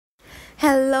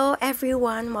Hello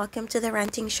everyone, welcome to the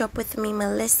Ranting Shop with me,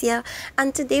 Melissa,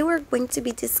 and today we're going to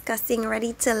be discussing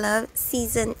Ready to Love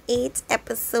Season 8,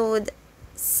 Episode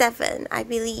 7, I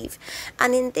believe.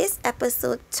 And in this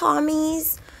episode,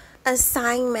 Tommy's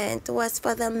assignment was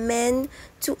for the men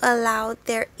to allow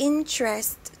their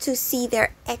interest to see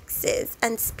their exes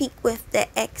and speak with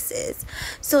the exes.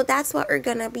 So that's what we're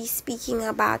gonna be speaking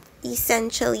about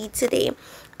essentially today.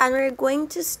 And we're going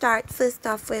to start first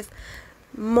off with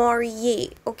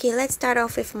Morier. Okay, let's start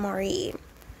off with Morier.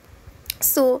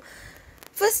 So,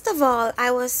 first of all,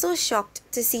 I was so shocked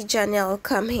to see Janelle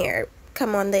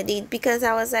come on the date, because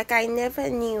I was like, I never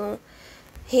knew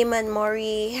him and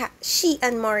Morier, she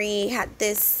and Morier had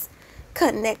this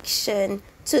connection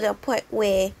to the point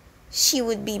where she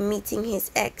would be meeting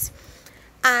his ex.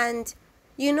 And,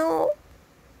 you know,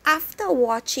 after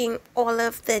watching all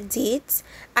of the dates,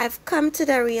 I've come to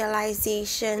the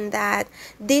realization that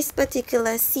this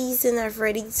particular season of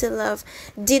Ready to Love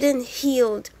didn't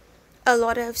yield a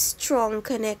lot of strong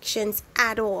connections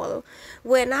at all.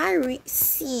 When I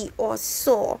see or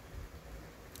saw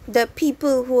the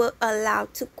people who were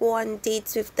allowed to go on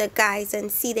dates with the guys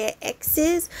and see their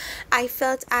exes, I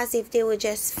felt as if they were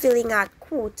just filling out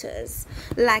quotas.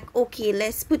 Like, okay,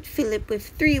 let's put Philip with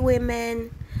 3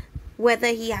 women. Whether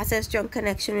he has a strong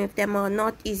connection with them or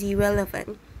not is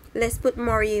irrelevant. Let's put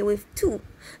Morier with 2.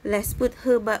 Let's put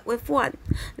Herbert with 1.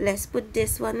 Let's put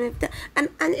this one with the... And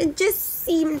it just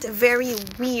seemed very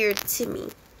weird to me.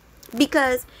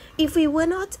 Because if we were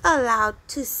not allowed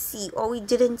to see, or we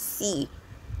didn't see,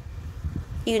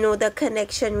 you know, the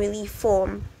connection really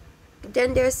form,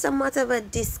 then there's somewhat of a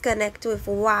disconnect with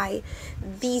why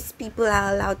these people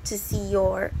are allowed to see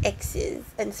your exes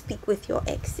and speak with your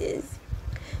exes.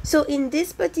 So in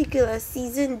this particular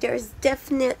season, there's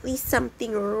definitely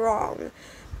something wrong.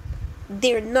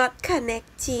 They're not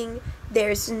connecting.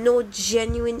 There's no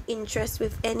genuine interest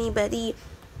with anybody.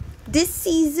 This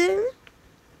season,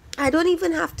 I don't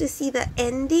even have to see the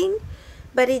ending,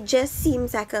 but it just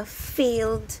seems like a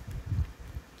failed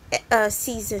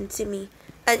season to me.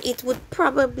 And it would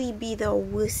probably be the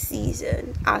worst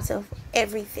season out of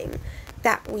everything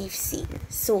that we've seen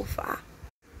so far.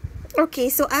 Okay,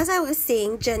 so as I was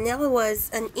saying, Janelle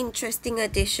was an interesting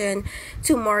addition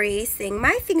to Morier's thing.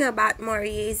 My thing about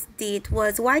Morier's date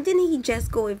was, why didn't he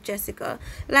just go with Jessica?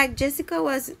 Like, Jessica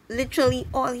was literally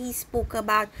all he spoke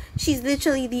about. She's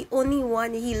literally the only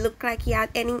one he looked like he had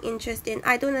any interest in.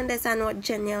 I don't understand what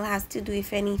Janelle has to do,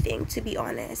 if anything, to be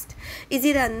honest. Is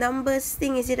it a numbers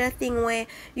thing? Is it a thing where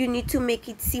you need to make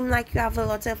it seem like you have a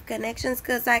lot of connections?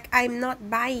 Because, like, I'm not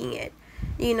buying it,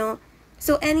 you know?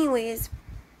 So anyways,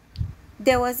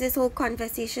 there was this whole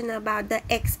conversation about the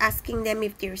ex asking them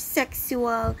if they're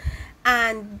sexual,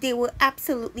 and they were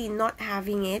absolutely not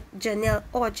having it. Janelle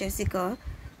or Jessica,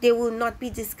 they will not be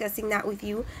discussing that with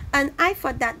you. And I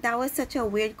thought that that was such a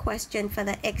weird question for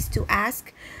the ex to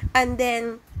ask. And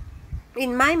then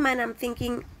in my mind, I'm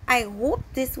thinking, I hope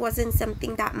this wasn't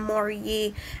something that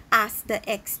Morier asked the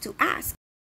ex to ask.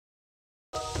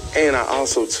 And I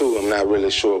also, too, am not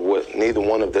really sure what neither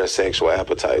one of their sexual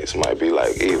appetites might be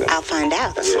like either. I'll find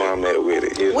out. That's where I'm at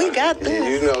with it. We got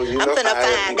this. You know, I'm gonna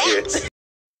find out.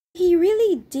 He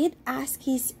really did ask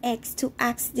his ex to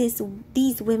ask these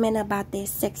women about their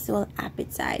sexual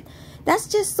appetite. That's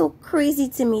just so crazy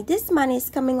to me. This man is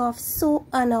coming off so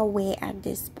unaware at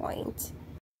this point.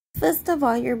 First of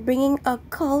all, you're bringing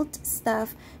occult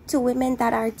stuff to women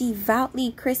that are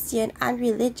devoutly Christian and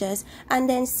religious. And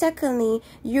then secondly,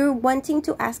 you're wanting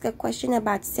to ask a question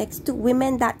about sex to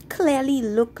women that clearly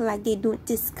look like they don't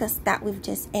discuss that with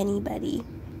just anybody.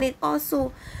 It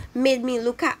also made me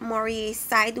look at Morier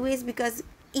sideways, because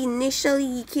initially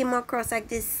he came across like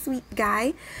this sweet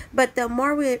guy. But the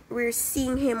more we're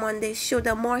seeing him on this show,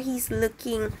 the more he's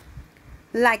looking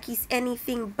like he's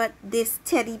anything but this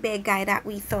teddy bear guy that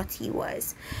we thought he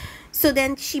was. So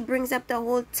then she brings up the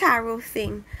whole tarot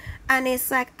thing, and it's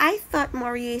like, I thought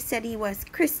Morier said he was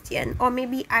Christian, or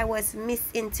maybe I was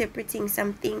misinterpreting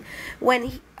something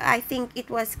when I think it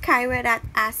was Kyra that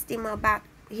asked him about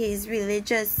his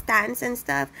religious stance and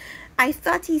stuff. I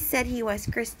thought he said he was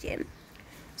Christian.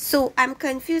 So I'm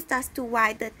confused as to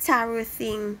why the tarot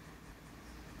thing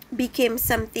became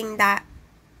something that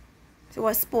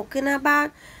was spoken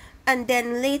about. And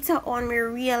then later on, we're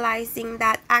realizing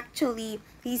that actually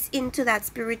he's into that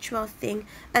spiritual thing,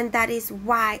 and that is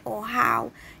why or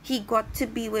how he got to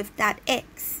be with that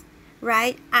ex,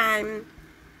 right? And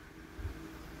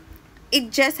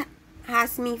it just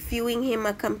has me viewing him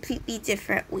a completely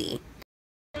different way.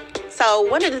 So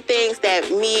one of the things that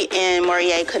me and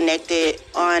Morier connected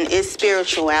on is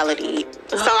spirituality.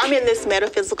 So I'm in this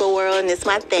metaphysical world, and it's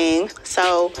my thing.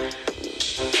 So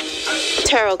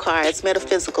tarot cards,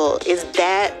 metaphysical, is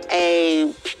that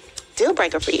a deal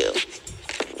breaker for you?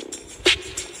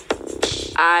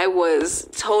 I was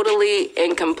totally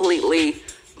and completely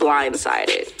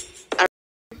blindsided.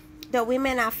 The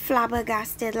women are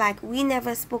flabbergasted. Like, we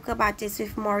never spoke about this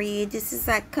with Maury. This is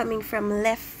like coming from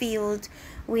left field.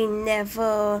 We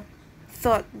never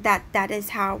thought that that is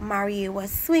how Mario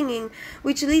was swinging,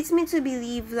 which leads me to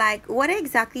believe, like, what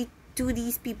exactly do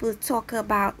these people talk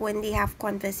about when they have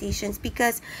conversations?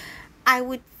 Because I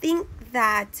would think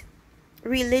that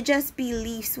religious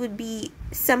beliefs would be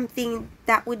something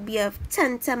that would be of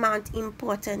tantamount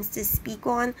importance to speak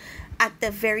on at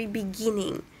the very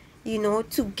beginning, you know,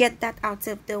 to get that out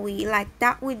of the way. Like,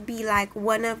 that would be like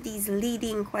one of these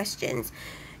leading questions.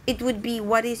 It would be,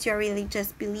 what is your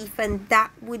religious belief? And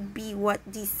that would be what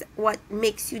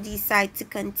makes you decide to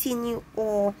continue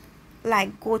or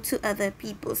like go to other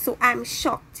people. So I'm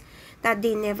shocked that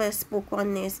they never spoke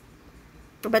on this.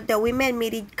 But the women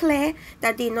made it clear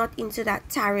that they're not into that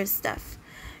tarot stuff,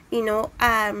 you know.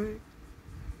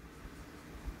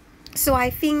 So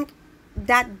I think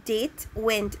that date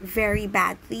went very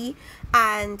badly,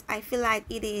 and I feel like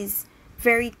it is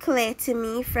very clear to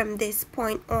me from this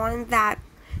point on that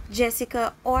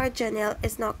Jessica or Janelle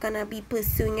is not gonna be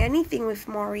pursuing anything with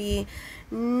Maury.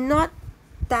 Not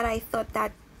that I thought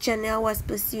that Janelle was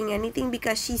pursuing anything,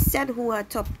 because she said who her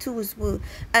top twos were,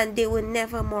 and they were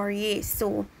never Maury.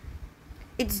 So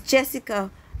it's Jessica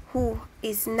who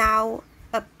is now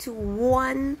up to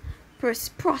one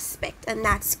prospect, and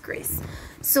that's Chris.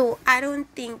 So I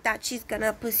don't think that she's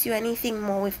gonna pursue anything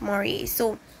more with Maury.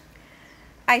 So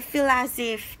I feel as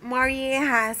if Maury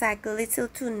has like little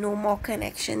to no more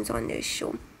connections on this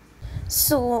show.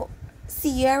 So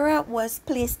Sierra was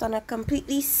placed on a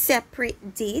completely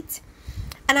separate date,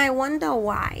 and I wonder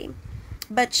why,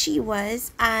 but she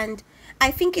was. And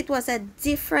I think it was a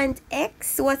different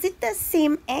ex. Was it the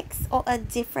same ex or a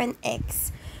different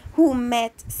ex who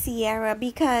met Sierra?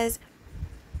 Because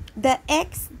the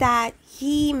ex that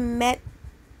he met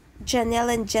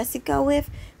Janelle and Jessica with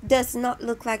does not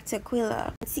look like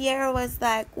Tequila. Sierra was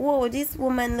like, whoa, this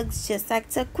woman looks just like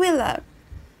Tequila.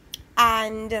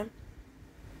 And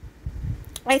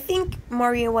I think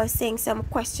Maria was saying some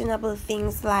questionable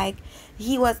things, like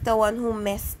he was the one who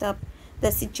messed up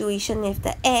the situation with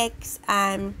the ex,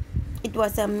 and it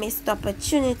was a missed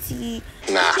opportunity.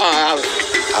 Nah,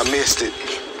 I missed it.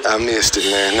 I missed it,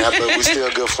 man. Nah, but we still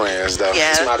good friends, though.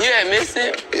 Yeah, you had missed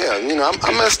it? Yeah, you know,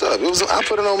 I messed up. I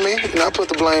put it on me. You know, I put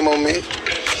the blame on me.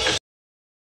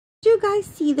 Do you guys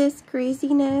see this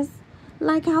craziness?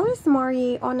 Like, how is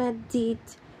Marie on a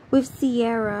date with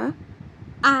Sierra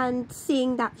and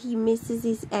saying that he misses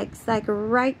his ex, like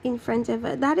right in front of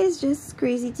her? That is just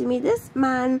crazy to me. This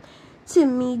man, to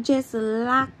me, just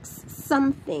lacks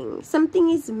something. Something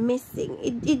is missing.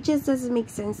 It just doesn't make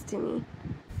sense to me.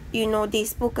 You know, they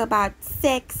spoke about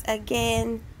sex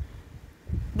again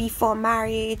before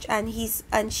marriage, and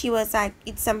she was like,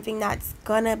 it's something that's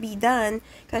gonna be done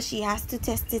because she has to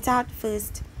test it out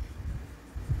first.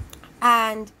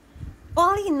 And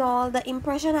all in all, the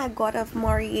impression I got of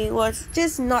Maury was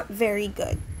just not very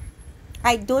good.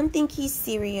 I don't think he's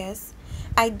serious.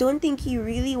 I don't think he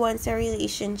really wants a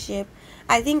relationship.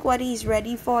 I think what he's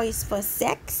ready for is for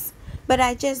sex, but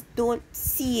I just don't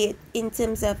see it in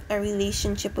terms of a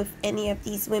relationship with any of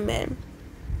these women.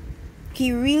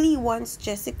 He really wants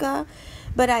Jessica,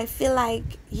 but I feel like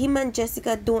him and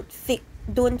Jessica don't fit.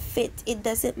 It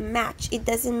doesn't match. It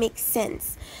doesn't make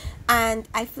sense. And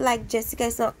I feel like Jessica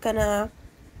is not gonna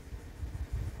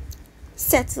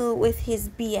settle with his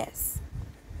BS,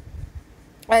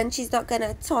 and she's not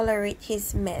gonna tolerate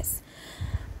his mess.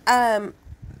 I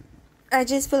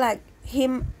just feel like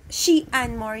she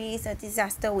and Maury is a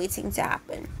disaster waiting to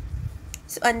happen.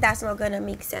 So, and that's not gonna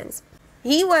make sense.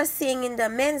 He was saying in the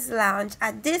men's lounge,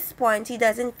 at this point, he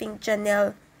doesn't think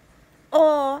Janelle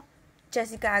or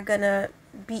Jessica are gonna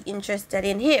be interested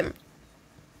in him.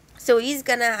 So he's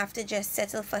gonna have to just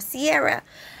settle for Sierra.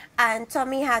 And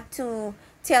Tommy had to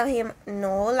tell him,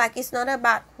 no, like, it's not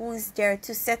about who's there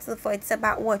to settle for, it's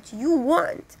about what you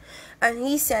want. And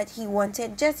he said he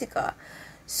wanted Jessica.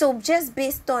 So just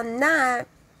based on that,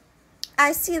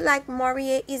 I see like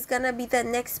Maury is gonna be the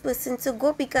next person to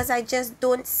go, because I just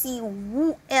don't see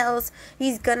who else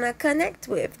he's gonna connect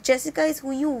with. Jessica is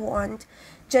who you want.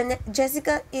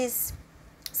 Jessica is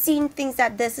seeing things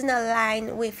that doesn't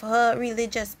align with her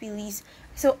religious beliefs,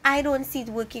 so I don't see it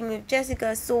working with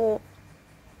Jessica. So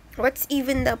what's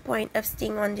even the point of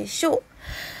staying on this show?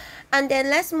 And then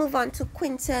let's move on to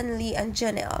Quinton, Lee, and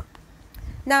Janelle.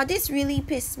 Now, this really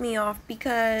pissed me off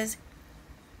because,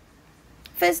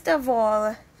 first of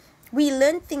all, we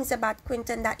learned things about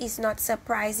Quinton that is not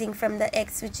surprising from the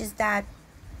ex, which is that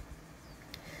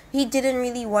he didn't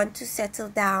really want to settle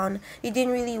down. He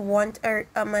didn't really want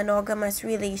a monogamous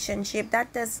relationship.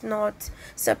 That does not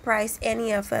surprise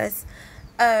any of us.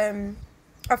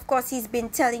 Of course, he's been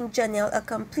telling Janelle a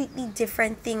completely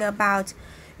different thing about,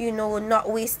 you know, not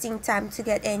wasting time to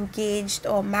get engaged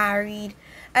or married.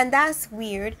 And that's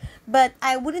weird. But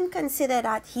I wouldn't consider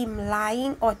that him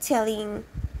lying or telling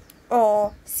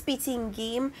or spitting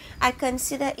game. I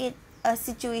consider it a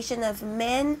situation of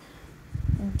men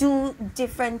do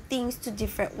different things to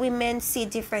different women, say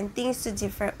different things to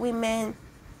different women.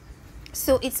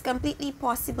 So it's completely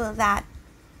possible that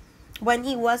when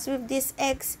he was with this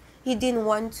ex, he didn't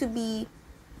want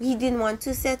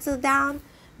to settle down,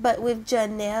 but with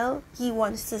Janelle, he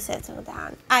wants to settle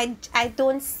down. I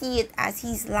don't see it as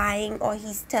he's lying or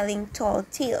he's telling tall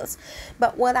tales.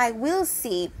 But what I will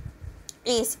say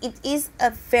is it is a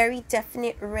very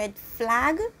definite red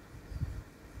flag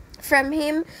from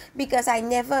him, because I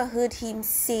never heard him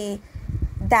say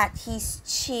that he's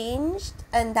changed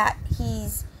and that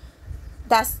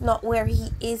that's not where he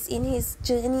is in his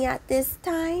journey at this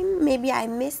time. Maybe I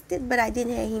missed it, but I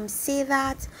didn't hear him say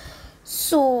that.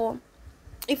 So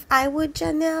if I were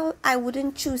Janelle, I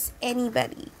wouldn't choose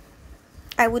anybody.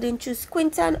 I wouldn't choose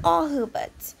Quinton or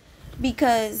Herbert,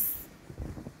 because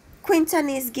Quinton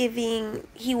is giving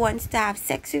he wants to have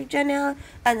sex with Janelle,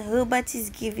 and Herbert is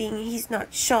giving he's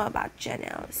not sure about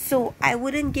Janelle. So I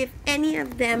wouldn't give any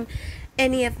of them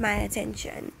any of my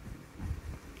attention.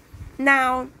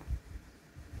 Now,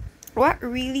 what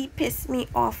really pissed me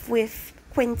off with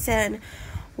Quinton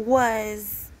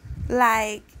was,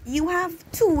 like, you have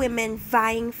two women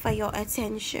vying for your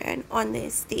attention on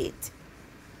this date.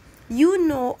 You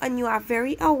know, and you are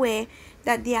very aware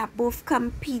that they are both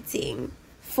competing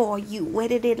for you,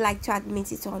 whether they'd like to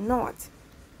admit it or not.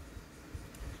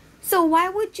 So why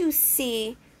would you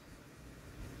say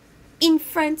in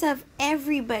front of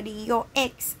everybody, your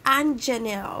ex and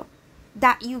Janelle,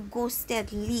 that you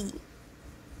ghosted Lee?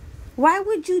 Why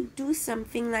would you do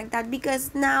something like that?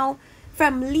 Because now,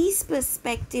 from Lee's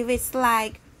perspective, it's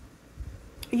like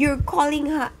you're calling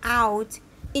her out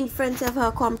in front of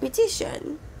her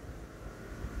competition.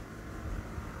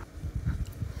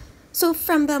 So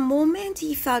from the moment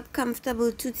he felt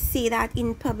comfortable to say that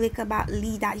in public about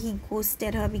Lee, that he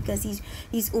ghosted her because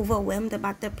he's overwhelmed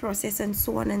about the process and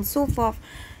so on and so forth,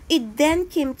 it then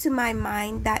came to my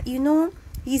mind that, you know,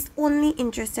 he's only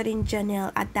interested in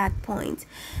Janelle at that point.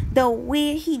 The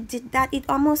way he did that, it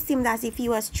almost seemed as if he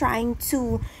was trying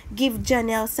to give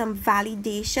Janelle some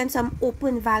validation, some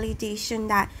open validation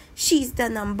that she's the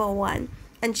number one.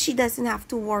 And she doesn't have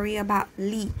to worry about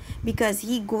Lee because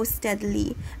he ghosted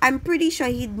Lee. I'm pretty sure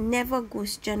he'd never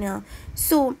ghost Janelle.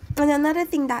 So, and another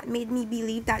thing that made me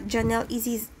believe that Janelle is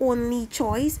his only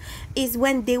choice is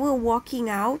when they were walking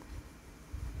out,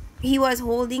 he was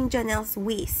holding Janelle's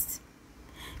waist.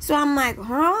 So I'm like,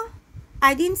 huh?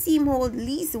 I didn't see him hold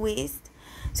Lee's waist.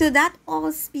 So that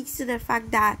all speaks to the fact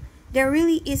that there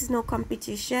really is no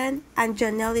competition and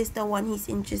Janelle is the one he's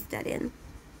interested in.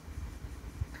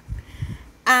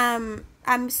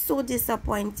 I'm so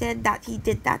disappointed that he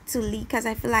did that to Lee, because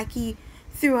I feel like he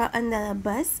threw her under the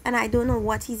bus, and I don't know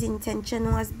what his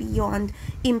intention was beyond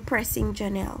impressing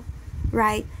Janelle,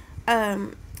 right?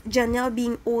 Janelle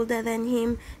being older than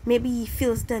him, maybe he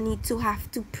feels the need to have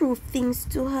to prove things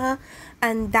to her,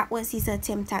 and that was his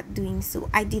attempt at doing so.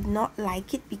 I did not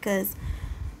like it because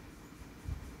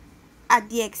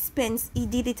he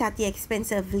did it at the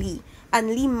expense of Lee, and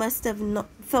Lee must have not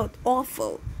felt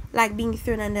awful, like being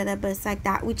thrown under the bus like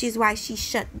that, which is why she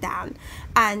shut down.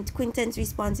 And Quinton's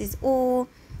response is, oh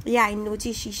yeah, I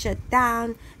noticed she shut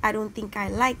down, I don't think I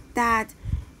like that.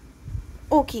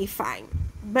 Okay, fine,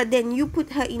 but then you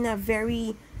put her in a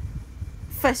very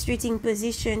frustrating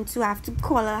position to have to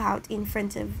call her out in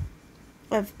front of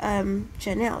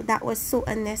Janelle. That was so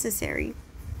unnecessary.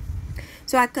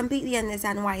 So I completely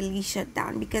understand why Lee shut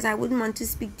down, because I wouldn't want to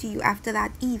speak to you after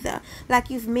that either. Like,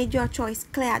 you've made your choice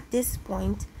clear at this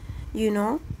point, you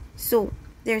know. So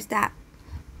there's that.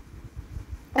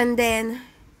 And then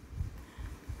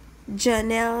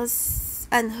Janelle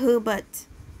and Herbert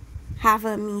have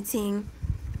a meeting,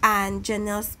 and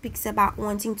Janelle speaks about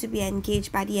wanting to be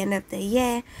engaged by the end of the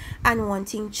year and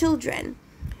wanting children.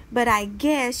 But I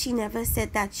guess she never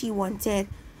said that she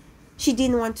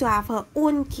didn't want to have her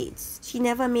own kids. She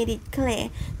never made it clear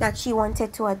that she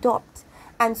wanted to adopt.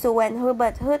 And so when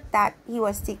Herbert heard that, he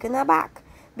was taken aback,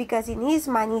 because in his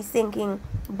mind he's thinking,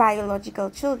 biological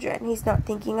children. He's not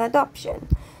thinking adoption.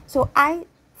 So I,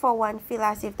 for one, feel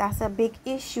as if that's a big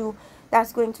issue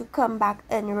that's going to come back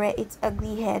and rear its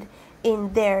ugly head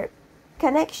in their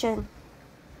connection,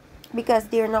 because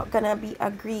they're not gonna be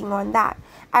agreeing on that.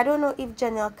 I don't know if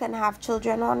Janelle can have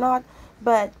children or not,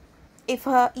 but if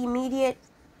her immediate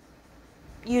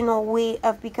way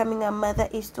of becoming a mother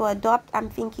is to adopt, I'm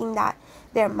thinking that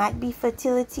there might be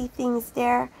fertility things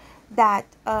there that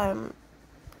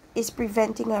is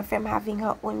preventing her from having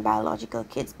her own biological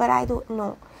kids, but I don't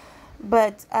know.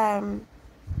 But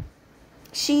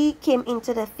she came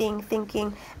into the thing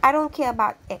thinking, I don't care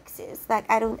about exes. Like,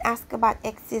 I don't ask about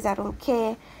exes. I don't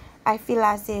care. I feel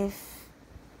as if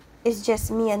it's just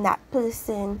me and that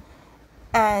person.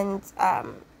 And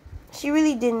she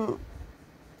really didn't,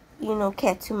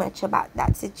 care too much about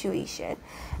that situation.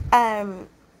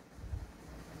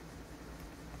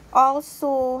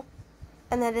 Also,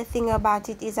 another thing about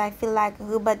it is I feel like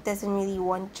Hubert doesn't really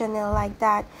want Janelle like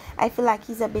that. I feel like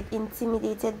he's a bit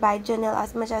intimidated by Janelle,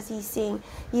 as much as he's saying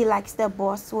he likes the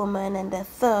boss woman and the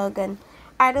thug. And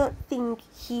I don't think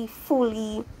he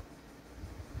fully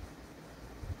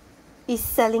is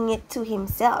selling it to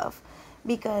himself,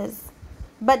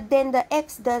 but then the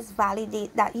ex does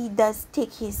validate that he does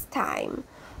take his time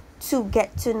to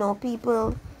get to know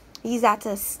people. He's at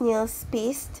a snail's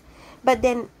pace. But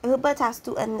then Herbert has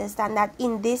to understand that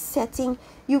in this setting,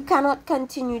 you cannot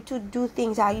continue to do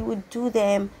things how you would do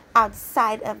them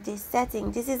outside of this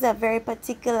setting. This is a very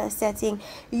particular setting.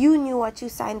 You knew what you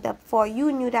signed up for.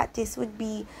 You knew that this would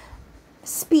be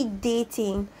speed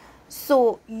dating.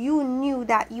 So you knew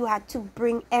that you had to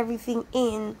bring everything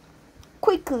in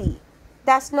quickly.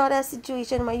 That's not a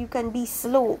situation where you can be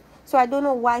slow. So I don't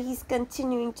know why he's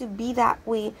continuing to be that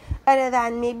way, other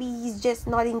than maybe he's just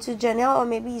not into Janelle, or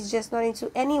maybe he's just not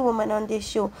into any woman on this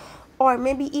show. Or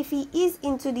maybe if he is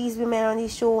into these women on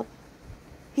this show,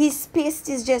 his pace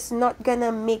is just not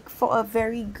gonna make for a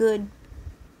very good,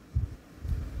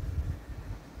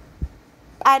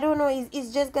 I don't know,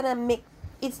 it's just gonna make,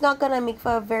 it's not gonna make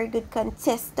for a very good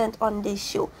contestant on this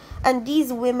show. And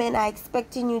these women are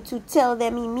expecting you to tell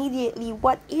them immediately,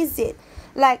 what is it?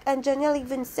 Like, and Janelle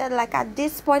even said, like, at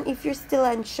this point, if you're still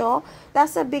unsure,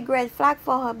 that's a big red flag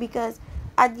for her, because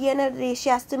at the end of the day, she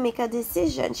has to make a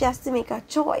decision. She has to make a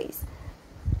choice.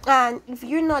 And if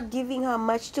you're not giving her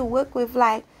much to work with,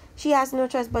 like, she has no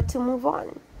choice but to move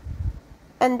on.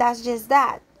 And that's just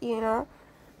that,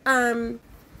 I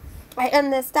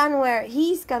understand where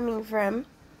he's coming from,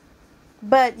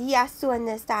 but he has to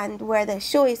understand where the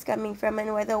show is coming from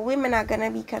and where the women are going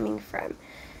to be coming from,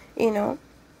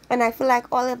 And I feel like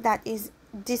all of that is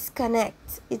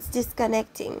disconnect. It's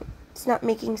disconnecting. It's not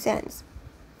making sense.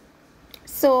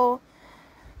 So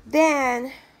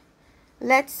then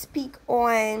let's speak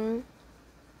on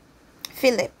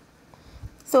Philip.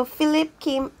 So Philip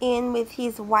came in with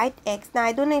his white ex. Now,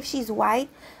 I don't know if she's white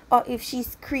or if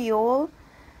she's Creole.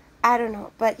 I don't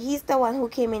know. But he's the one who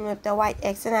came in with the white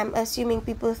ex. And I'm assuming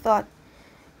people thought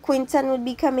Quinton would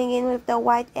be coming in with the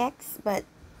white ex. But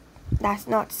that's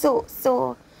not so.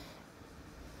 So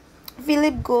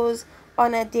Philip goes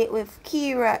on a date with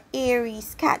Kira,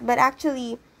 Aries, Kat. But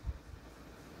actually,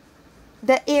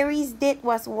 the Aries date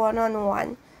was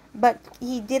one-on-one. But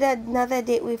he did another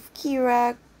date with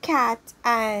Kira, Kat,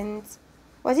 and...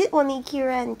 Was it only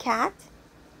Kira and Kat?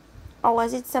 Or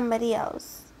was it somebody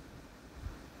else?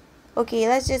 Okay,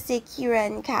 let's just say Kira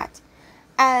and Kat.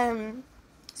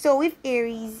 So with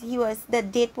Aries,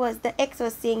 the ex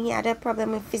was saying he had a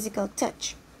problem with physical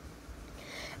touch.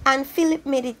 And Philip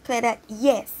made it clear that,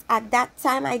 yes, at that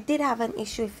time I did have an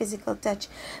issue with physical touch,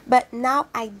 but now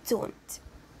I don't.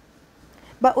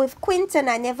 But with Quinton,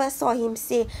 I never saw him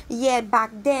say, yeah,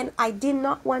 back then I did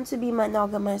not want to be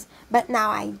monogamous, but now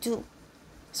I do.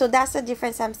 So that's the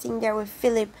difference I'm seeing there with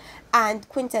Philip and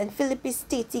Quinton. Philip is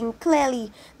stating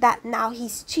clearly that now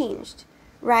he's changed,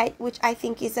 right? Which I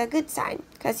think is a good sign,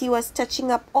 because he was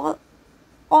touching up all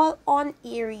on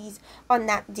Aries on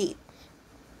that date.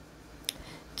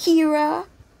 Kira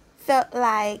felt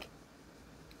like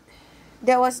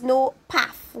there was no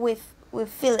path with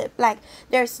Philip. Like,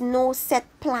 there's no set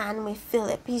plan with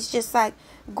Philip. He's just like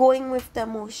going with the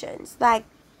motions. Like,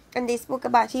 and they spoke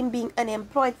about him being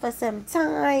unemployed for some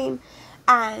time.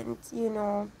 And,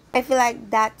 I feel like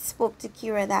that spoke to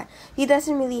Kira that he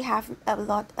doesn't really have a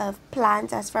lot of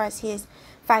plans as far as his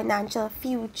financial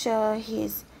future,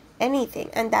 his anything.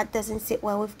 And that doesn't sit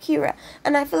well with Kira.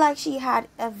 And I feel like she had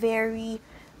a very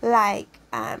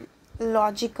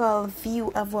logical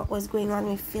view of what was going on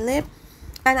with Philip,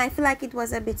 and I feel like it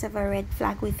was a bit of a red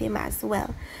flag with him as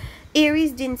well.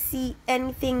 Aries didn't see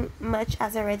anything much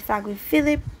as a red flag with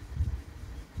Philip,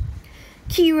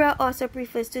 Kira also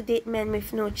prefers to date men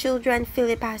with no children.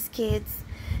 Philip has kids.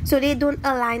 So they don't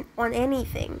align on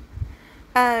anything.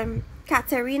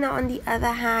 Katerina, on the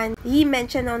other hand, he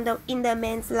mentioned in the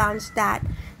men's lounge that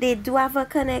they do have a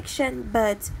connection,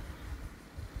 but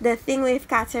the thing with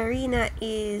Katerina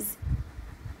is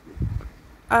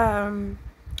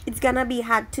it's gonna be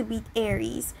hard to beat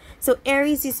Aries. So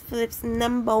Aries is Philip's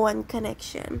number one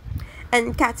connection,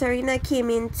 and Katerina came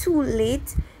in too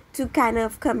late to kind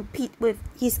of compete with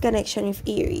his connection with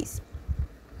Aries.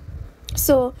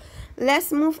 So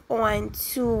let's move on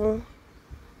to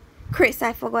Chris.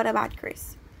 I forgot about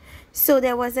Chris. So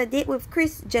there was a date with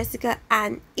Chris, Jessica,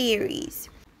 and Aries.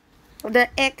 The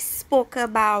ex spoke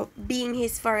about being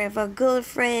his forever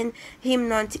girlfriend, him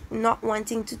not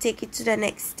wanting to take it to the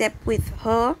next step with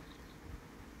her,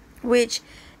 which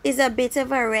is a bit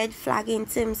of a red flag in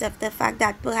terms of the fact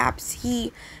that perhaps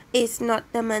he is not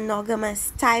the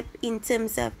monogamous type. In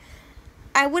terms of,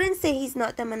 I wouldn't say he's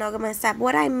not the monogamous type.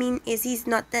 What I mean is he's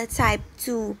not the type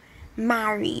to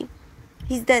marry.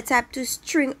 He's the type to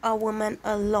string a woman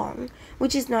along,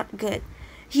 which is not good.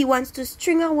 He wants to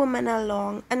string a woman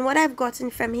along, and what I've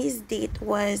gotten from his date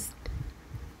was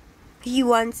he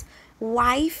wants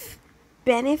wife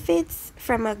benefits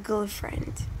from a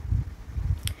girlfriend.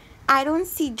 I don't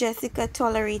see Jessica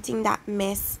tolerating that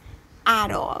mess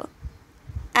at all.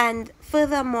 And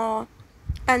furthermore,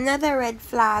 another red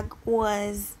flag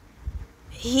was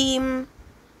him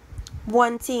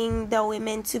wanting the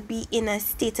women to be in a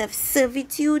state of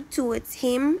servitude towards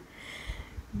him,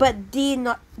 but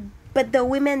the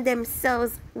women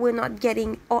themselves were not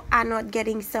getting or are not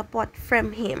getting support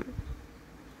from him.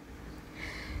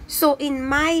 So in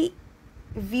my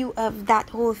view of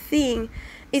that whole thing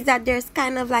is that there's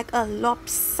kind of like a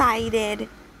lopsided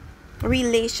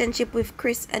relationship with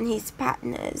Chris and his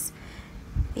partners.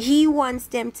 He wants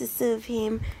them to serve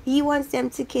him. He wants them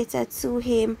to cater to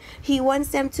him. He wants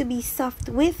them to be soft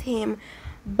with him,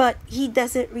 but he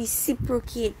doesn't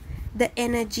reciprocate the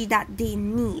energy that they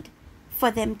need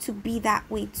for them to be that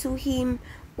way to him,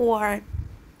 or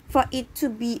for it to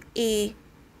be a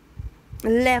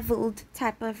leveled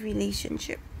type of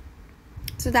relationship.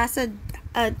 So that's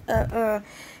a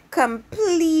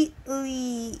completely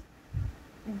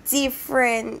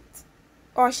different,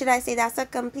 or should I say that's a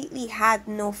completely hard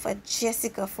no for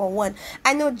Jessica. For one,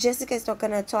 I know Jessica is not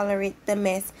going to tolerate the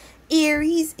mess.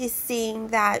 Aries is saying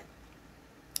that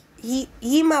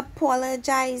him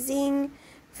apologizing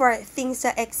for things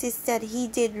that existed he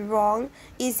did wrong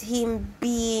is him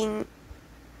being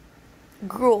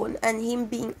grown, and him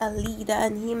being a leader,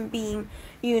 and him being,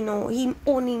 him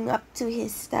owning up to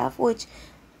his stuff, which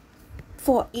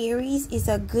for Aries is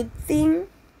a good thing.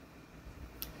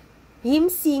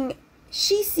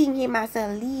 She's seeing him as a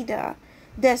leader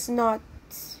does not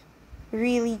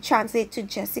really translate to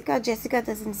Jessica. Jessica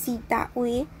doesn't see it that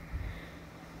way.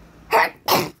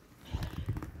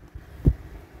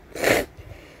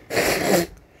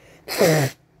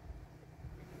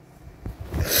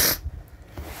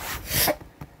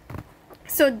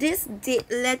 So this date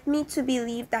led me to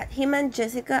believe that him and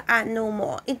Jessica are no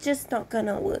more. It's just not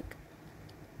gonna work.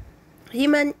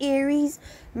 Him and Aries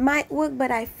might work, but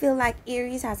I feel like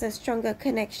Aries has a stronger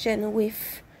connection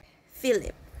with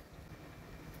Philip.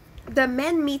 The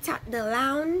men meet at the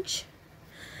lounge,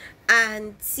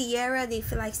 and Sierra, they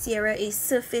feel like Sierra is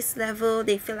surface level.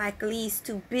 They feel like Lee is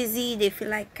too busy. They feel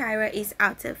like Kyra is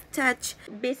out of touch.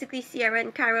 Basically, Sierra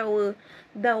and Kyra were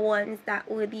the ones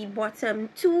that were the bottom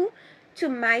two, to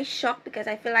my shock, because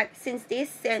I feel like since they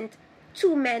sent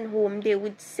 2 men home, they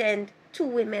would send 2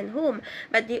 women home,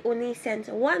 but they only sent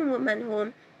 1 woman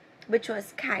home, which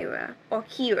was Kyra or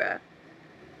Kira.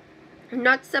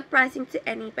 Not surprising to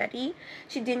anybody.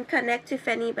 She didn't connect with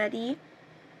anybody.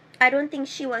 I don't think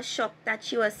she was shocked that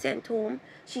she was sent home.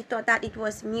 She thought that it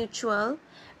was mutual.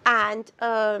 And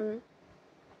I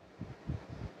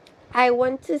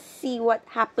want to see what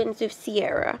happens with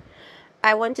Sierra.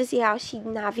 I want to see how she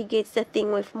navigates the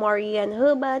thing with Maury and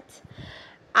Herbert.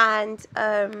 And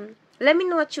let me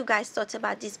know what you guys thought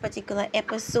about this particular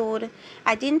episode.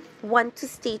 I didn't want to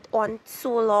stay on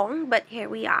so long, but here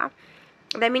we are.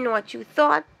 Let me know what you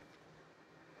thought.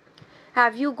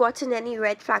 Have you gotten any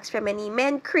red flags from any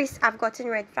men? Chris, I've gotten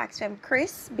red flags from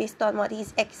Chris based on what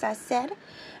his ex has said.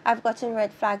 I've gotten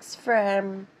red flags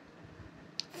from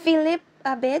Philip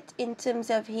a bit in terms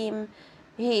of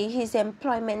his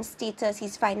employment status,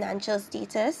 his financial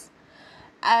status.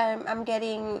 I'm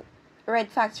getting red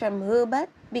flags from Herbert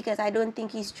because I don't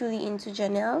think he's truly into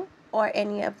Janelle or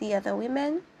any of the other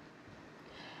women.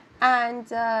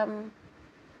 And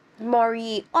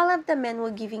Maury, all of the men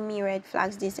were giving me red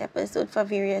flags this episode for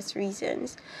various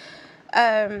reasons.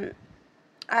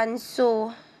 And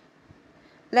so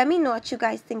let me know what you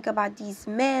guys think about these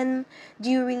men. Do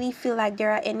you really feel like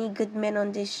there are any good men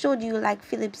on this show? Do you like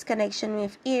Philip's connection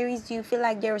with Aries? Do you feel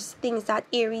like there's things that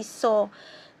Aries saw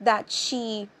that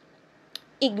she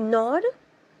ignored,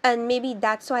 and maybe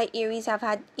that's why Aries have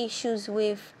had issues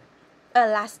with a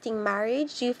lasting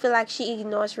marriage? Do you feel like she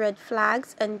ignores red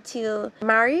flags until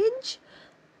marriage?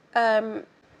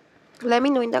 Let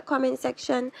me know in the comment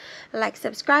section. Like,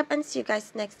 subscribe, and see you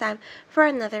guys next time for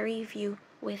another review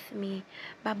with me.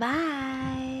 Bye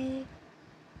bye.